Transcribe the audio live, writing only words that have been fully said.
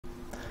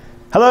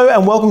Hello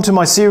and welcome to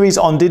my series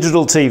on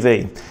digital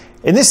TV.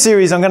 In this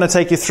series I'm going to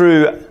take you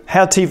through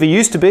how TV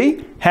used to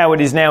be, how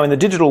it is now in the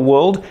digital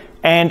world,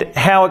 and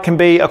how it can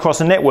be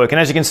across a network.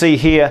 And as you can see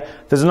here,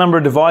 there's a number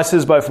of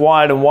devices, both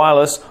wired and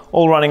wireless,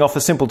 all running off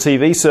a simple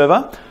TV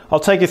server. I'll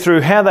take you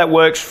through how that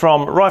works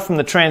right from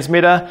the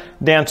transmitter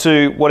down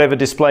to whatever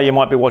display you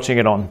might be watching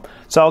it on.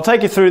 So I'll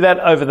take you through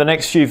that over the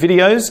next few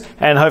videos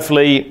and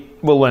hopefully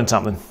we'll learn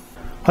something.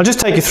 I'll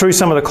just take you through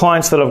some of the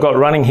clients that I've got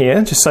running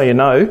here, just so you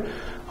know.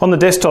 On the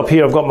desktop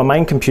here I've got my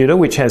main computer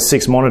which has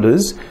 6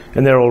 monitors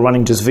and they're all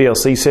running just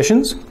VLC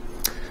sessions.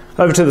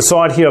 Over to the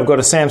side here I've got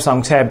a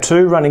Samsung Tab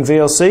 2 running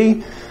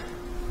VLC.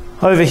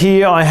 Over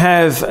here I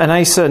have an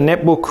Acer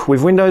netbook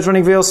with Windows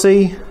running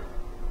VLC.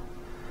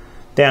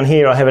 Down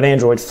here I have an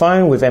Android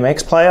phone with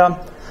MX Player.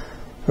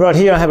 Right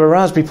here I have a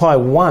Raspberry Pi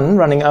 1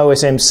 running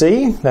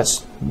OSMC,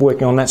 that's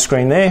working on that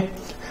screen there.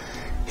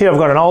 Here I've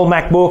got an old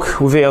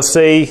MacBook with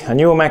VLC, a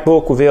newer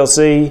MacBook with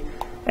VLC,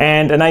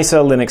 and an Acer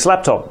Linux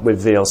laptop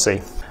with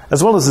VLC.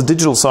 As well as the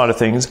digital side of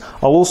things,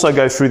 I'll also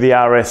go through the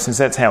RF since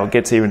that's how it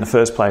gets here in the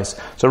first place.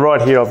 So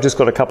right here I've just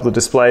got a couple of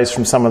displays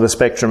from some of the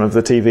spectrum of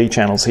the TV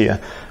channels here,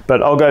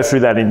 but I'll go through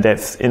that in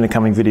depth in the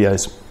coming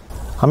videos.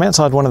 I'm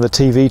outside one of the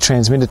TV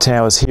transmitter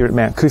towers here at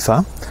Mount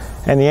Coot-tha,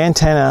 and the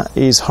antenna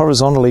is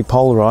horizontally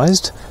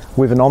polarised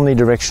with an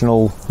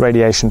omnidirectional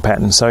radiation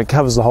pattern, so it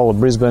covers the whole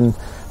of Brisbane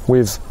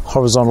with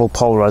horizontal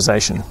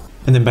polarisation.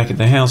 And then back at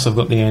the house I've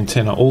got the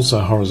antenna also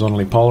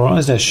horizontally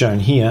polarised as shown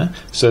here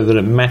so that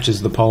it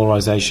matches the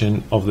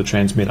polarisation of the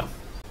transmitter.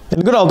 In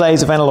the good old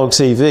days of analogue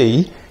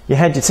TV, you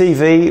had your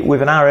TV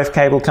with an RF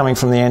cable coming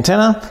from the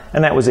antenna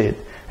and that was it.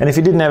 And if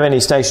you didn't have any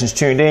stations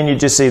tuned in, you'd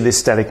just see this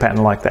static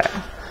pattern like that.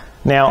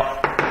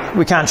 Now,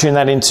 we can't tune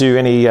that into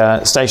any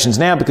stations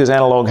now because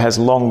analogue has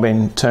long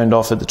been turned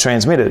off at the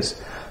transmitters.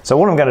 So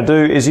what I'm going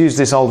to do is use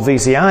this old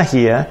VCR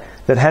here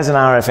that has an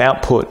RF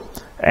output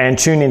and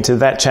tune into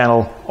that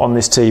channel on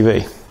this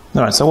TV.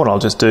 Alright, so what I'll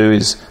just do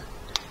is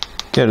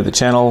go to the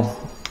channel,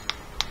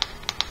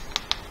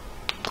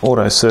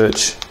 auto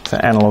search for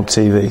Analogue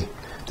TV.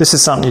 This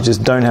is something you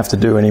just don't have to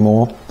do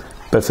anymore,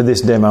 but for this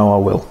demo I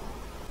will.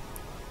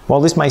 While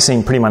this may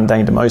seem pretty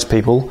mundane to most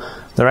people,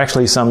 there are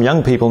actually some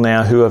young people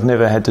now who have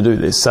never had to do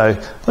this, so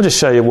I'll just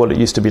show you what it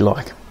used to be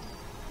like.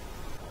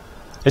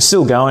 It's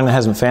still going, it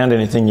hasn't found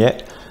anything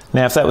yet.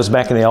 Now if that was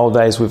back in the old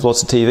days with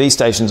lots of TV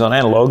stations on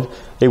analogue,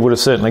 it would have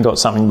certainly got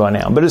something by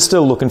now, but it's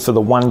still looking for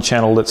the one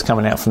channel that's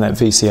coming out from that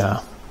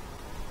VCR.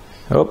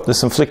 Oh, there's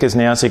some flickers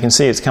now so you can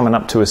see it's coming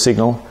up to a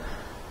signal,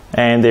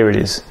 and there it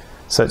is.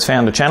 So it's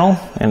found a channel,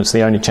 and it's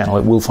the only channel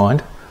it will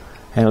find,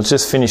 and it'll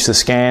just finish the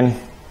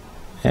scan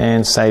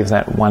and save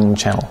that one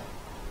channel.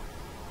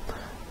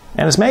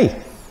 And it's me,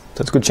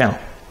 so it's a good channel.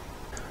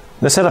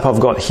 The setup I've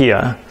got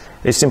here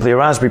is simply a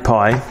Raspberry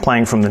Pi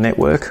playing from the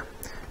network,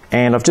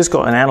 and I've just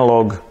got an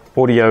analogue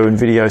audio and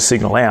video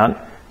signal out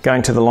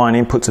going to the line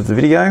inputs of the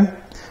video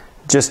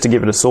just to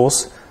give it a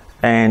source,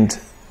 and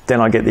then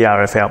I get the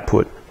RF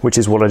output, which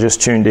is what I just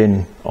tuned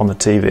in on the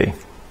TV.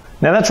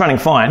 Now that's running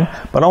fine,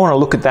 but I want to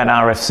look at that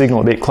RF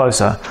signal a bit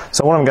closer.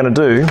 So what I'm going to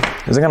do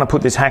is I'm going to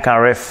put this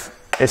HackRF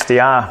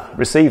SDR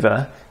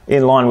receiver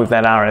in line with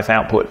that RF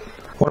output.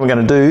 What I'm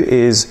going to do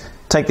is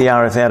take the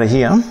RF out of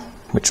here,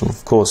 which will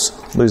of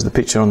course lose the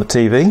picture on the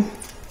TV,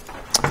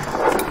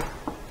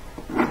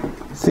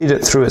 feed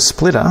it through a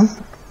splitter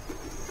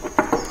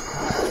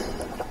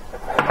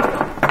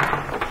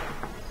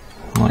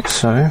like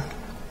so.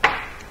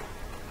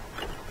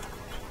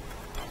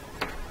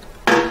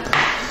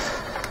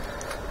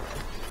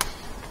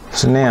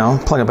 So now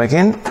plug it back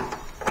in.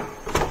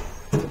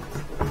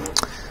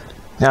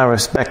 The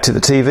RF's back to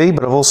the TV,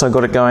 but I've also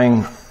got it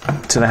going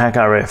to the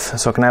HackRF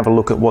so I can have a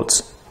look at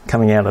what's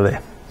coming out of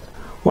there.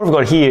 What I've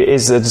got here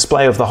is a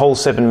display of the whole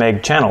 7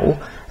 meg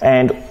channel,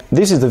 and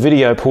this is the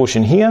video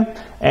portion here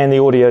and the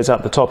audio's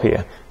up the top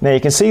here. Now you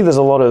can see there's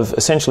a lot of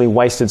essentially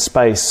wasted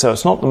space, so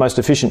it's not the most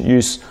efficient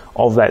use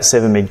of that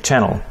 7 meg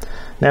channel.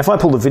 Now if I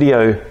pull the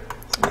video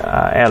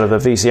out of the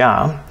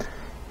VCR,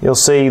 you'll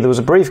see there was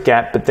a brief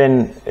gap, but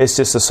then it's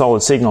just a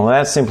solid signal. And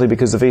that's simply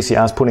because the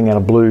VCR is putting out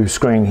a blue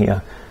screen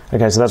here.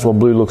 Okay, so that's what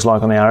blue looks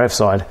like on the RF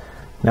side.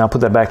 Now I'll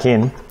put that back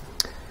in.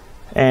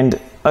 And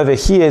over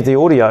here, the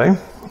audio,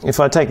 if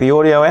I take the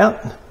audio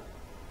out,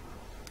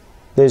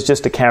 there's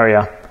just a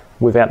carrier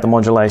without the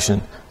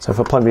modulation. So if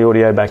I plug the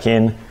audio back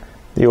in,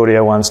 the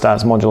audio one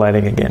starts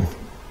modulating again.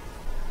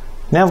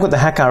 Now I've got the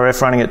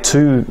HackRF running at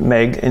 2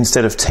 meg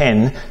instead of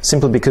 10,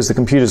 simply because the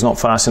computer's not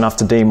fast enough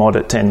to demod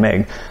at 10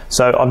 meg.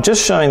 So I'm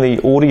just showing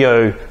the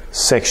audio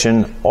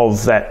section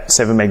of that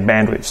 7 meg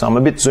bandwidth. So I'm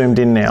a bit zoomed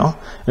in now.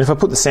 And if I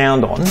put the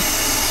sound on,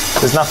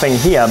 there's nothing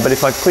here, but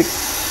if I click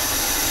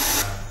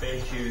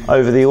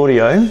over the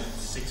audio,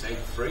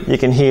 you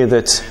can hear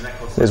that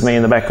there's me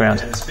in the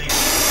background.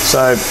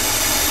 So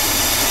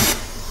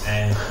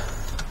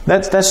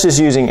that's just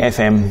using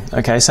FM,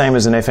 okay, same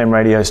as an FM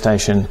radio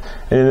station.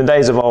 And in the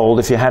days of old,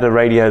 if you had a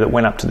radio that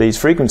went up to these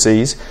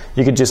frequencies,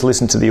 you could just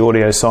listen to the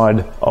audio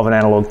side of an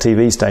analogue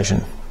TV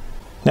station.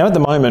 Now at the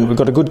moment we've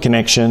got a good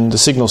connection, the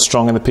signal's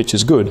strong and the pitch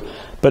is good.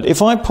 But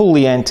if I pull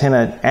the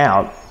antenna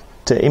out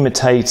to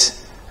imitate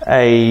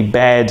a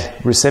bad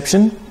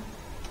reception,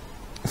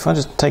 if I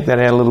just take that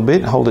out a little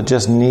bit, hold it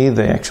just near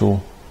the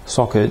actual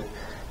socket,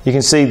 you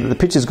can see that the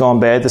pitch has gone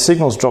bad, the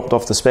signal's dropped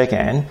off the spec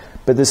an,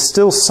 but there's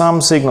still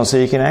some signal, so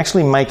you can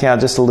actually make out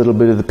just a little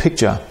bit of the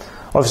picture.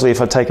 Obviously if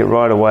I take it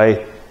right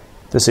away,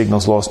 the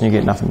signal's lost and you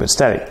get nothing but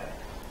static.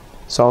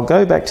 So I'll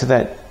go back to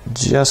that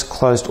just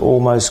close to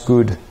almost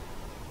good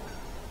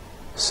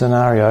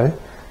scenario,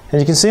 and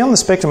you can see on the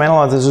spectrum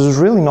analyzer there's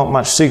really not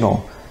much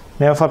signal.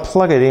 Now if I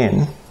plug it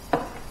in,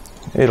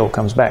 it all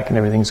comes back and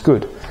everything's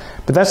good.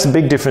 But that's the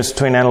big difference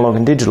between analog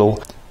and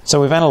digital. So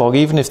with analog,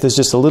 even if there's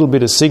just a little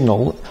bit of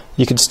signal,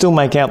 you can still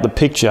make out the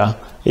picture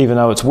even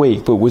though it's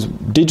weak. But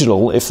with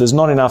digital, if there's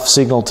not enough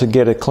signal to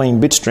get a clean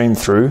bit stream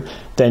through,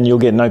 then you'll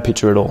get no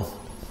picture at all.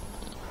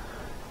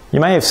 You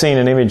may have seen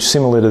an image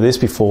similar to this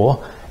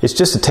before. It's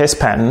just a test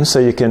pattern, so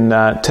you can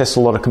test a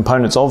lot of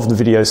components of the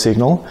video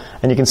signal,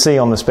 and you can see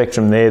on the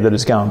spectrum there that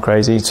it's going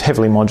crazy. It's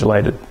heavily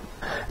modulated.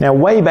 Now,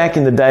 way back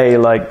in the day,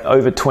 like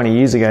over 20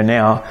 years ago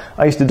now,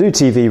 I used to do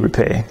TV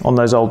repair on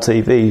those old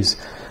TVs.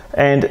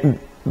 And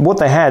what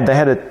they had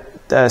a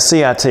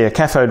CRT, a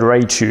cathode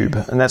ray tube,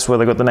 and that's where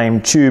they got the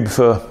name tube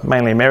for,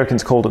 mainly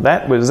Americans called it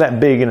that. It was that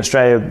big in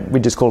Australia,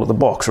 we just called it the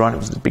box, right? It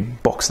was a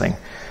big box thing.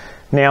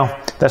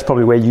 Now, that's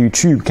probably where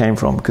YouTube came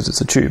from, because it's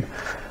a tube.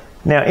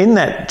 Now, in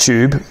that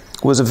tube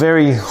was a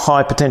very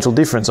high potential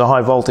difference, a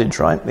high voltage,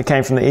 right? It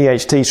came from the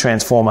EHT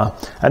transformer,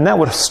 and that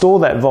would store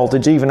that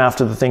voltage even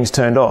after the thing's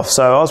turned off.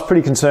 So I was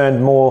pretty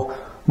concerned more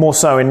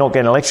so in not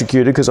getting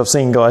electrocuted, because I've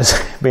seen guys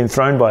being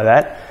thrown by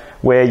that,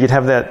 where you'd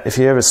have that, if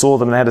you ever saw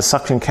them, they had a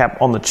suction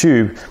cap on the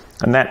tube,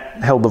 and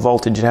that held the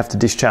voltage. You'd have to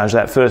discharge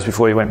that first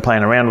before you went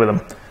playing around with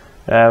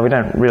them. We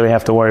don't really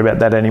have to worry about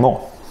that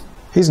anymore.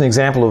 Here's an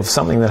example of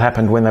something that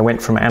happened when they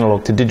went from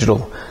analog to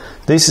digital.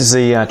 This is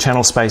the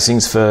channel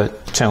spacings for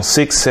channel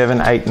 6,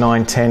 7, 8,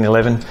 9, 10,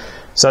 11.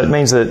 So it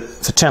means that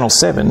for channel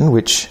 7,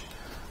 which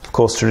of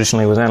course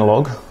traditionally was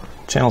analog,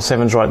 channel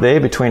 7's right there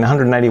between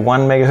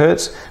 181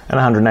 megahertz and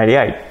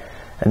 188.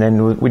 And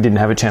then we didn't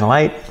have a channel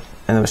 8,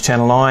 and there was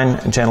channel 9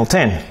 and channel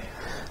 10.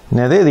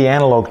 Now they're the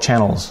analog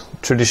channels,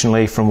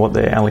 traditionally from what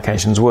their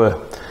allocations were.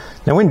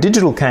 Now when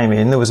digital came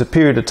in, there was a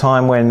period of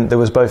time when there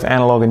was both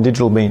analog and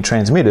digital being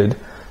transmitted.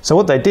 So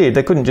what they did,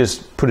 they couldn't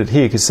just put it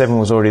here because 7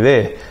 was already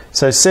there.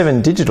 So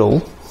 7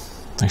 digital,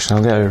 actually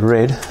I'll go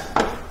red.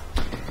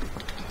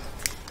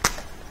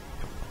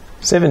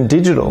 7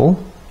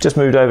 digital just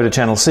moved over to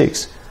channel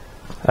 6.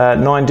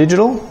 9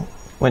 digital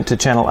went to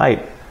channel 8.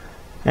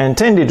 And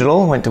 10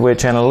 digital went to where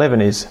channel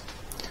 11 is.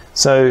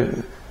 So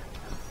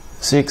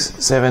 6,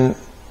 7,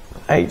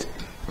 8,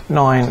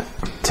 9,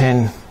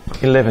 10,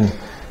 11.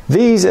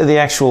 These are the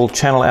actual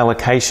channel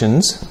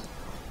allocations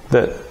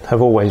that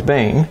have always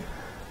been.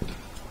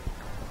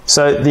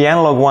 So the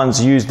analog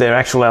ones used their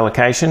actual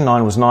allocation.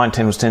 9 was 9,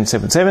 10 was 10,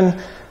 7, 7.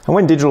 And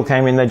when digital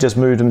came in, they just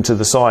moved them to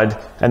the side,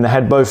 and they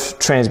had both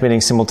transmitting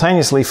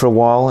simultaneously for a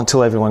while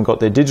until everyone got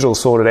their digital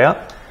sorted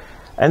out.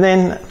 And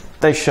then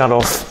they shut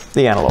off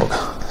the analog.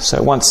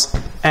 So once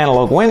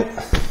analog went,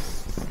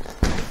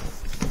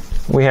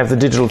 we have the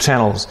digital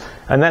channels.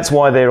 And that's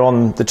why they're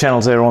on the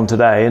channels they're on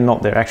today and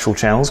not their actual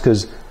channels,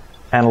 because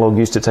analog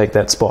used to take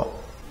that spot.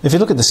 If you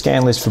look at the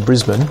scan list for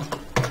Brisbane,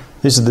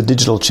 these are the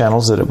digital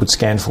channels that it would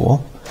scan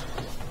for.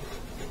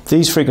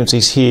 These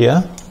frequencies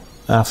here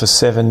are for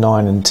 7,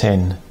 9 and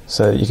 10.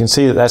 So you can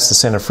see that that's the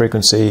center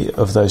frequency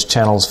of those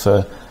channels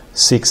for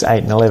 6, 8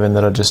 and 11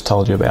 that I just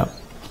told you about.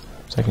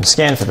 So you can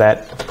scan for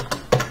that,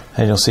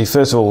 and you'll see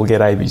first of all we'll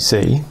get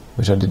ABC,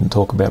 which I didn't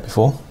talk about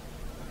before.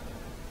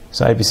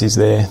 So ABC's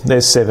there,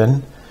 there's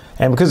 7.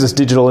 And because it's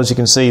digital, as you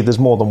can see, there's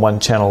more than one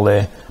channel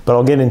there. But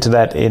I'll get into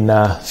that in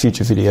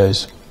future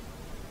videos.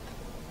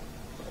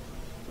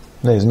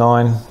 There's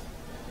 9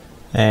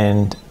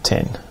 and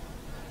 10.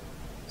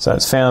 So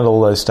it's found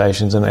all those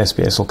stations, and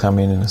SBS will come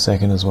in a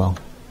second as well.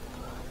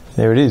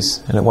 There it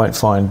is, and it won't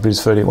find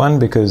Bris 31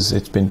 because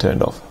it's been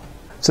turned off.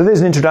 So there's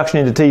an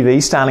introduction into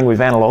TV, starting with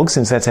analog,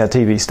 since that's how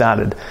TV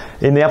started.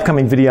 In the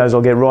upcoming videos,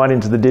 I'll get right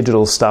into the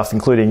digital stuff,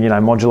 including,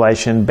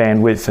 modulation,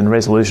 bandwidth and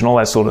resolution, all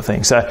that sort of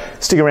thing. So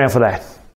stick around for that.